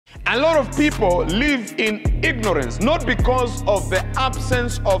A lot of people live in ignorance, not because of the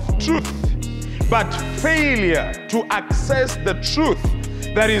absence of truth, but failure to access the truth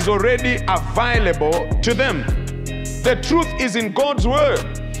that is already available to them. The truth is in God's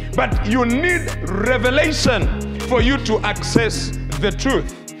word, but you need revelation for you to access the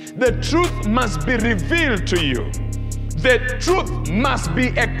truth. The truth must be revealed to you. The truth must be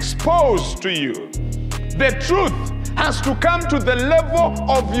exposed to you. The truth has to come to the level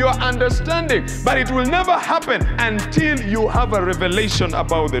of your understanding, but it will never happen until you have a revelation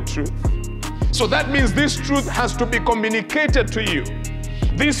about the truth. So that means this truth has to be communicated to you.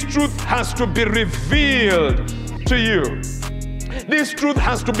 This truth has to be revealed to you. This truth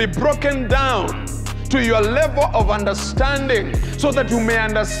has to be broken down to your level of understanding so that you may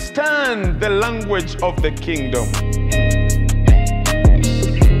understand the language of the kingdom.